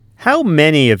How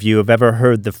many of you have ever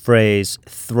heard the phrase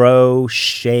throw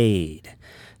shade?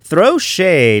 Throw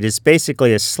shade is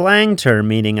basically a slang term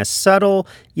meaning a subtle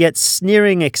yet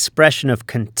sneering expression of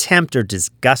contempt or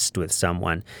disgust with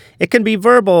someone. It can be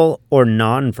verbal or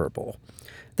nonverbal.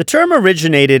 The term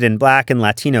originated in Black and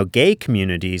Latino gay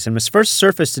communities and was first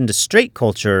surfaced into straight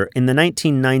culture in the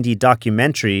 1990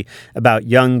 documentary about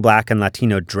young Black and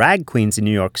Latino drag queens in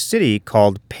New York City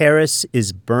called Paris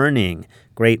is Burning.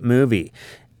 Great movie.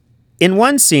 In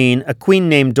one scene, a queen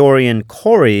named Dorian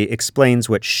Corey explains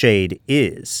what shade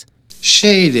is.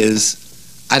 Shade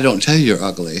is, I don't tell you you're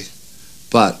ugly,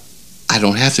 but I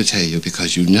don't have to tell you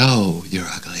because you know you're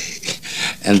ugly.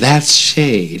 And that's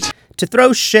shade. To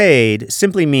throw shade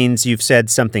simply means you've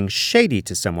said something shady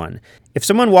to someone. If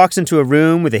someone walks into a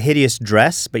room with a hideous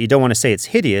dress, but you don't want to say it's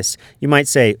hideous, you might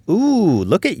say, "Ooh,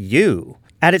 look at you."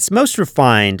 At its most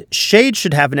refined, shade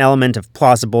should have an element of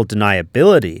plausible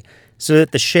deniability, so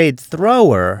that the shade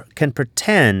thrower can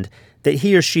pretend that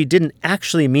he or she didn't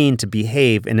actually mean to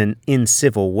behave in an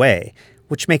incivil way,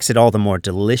 which makes it all the more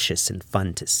delicious and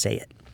fun to say it.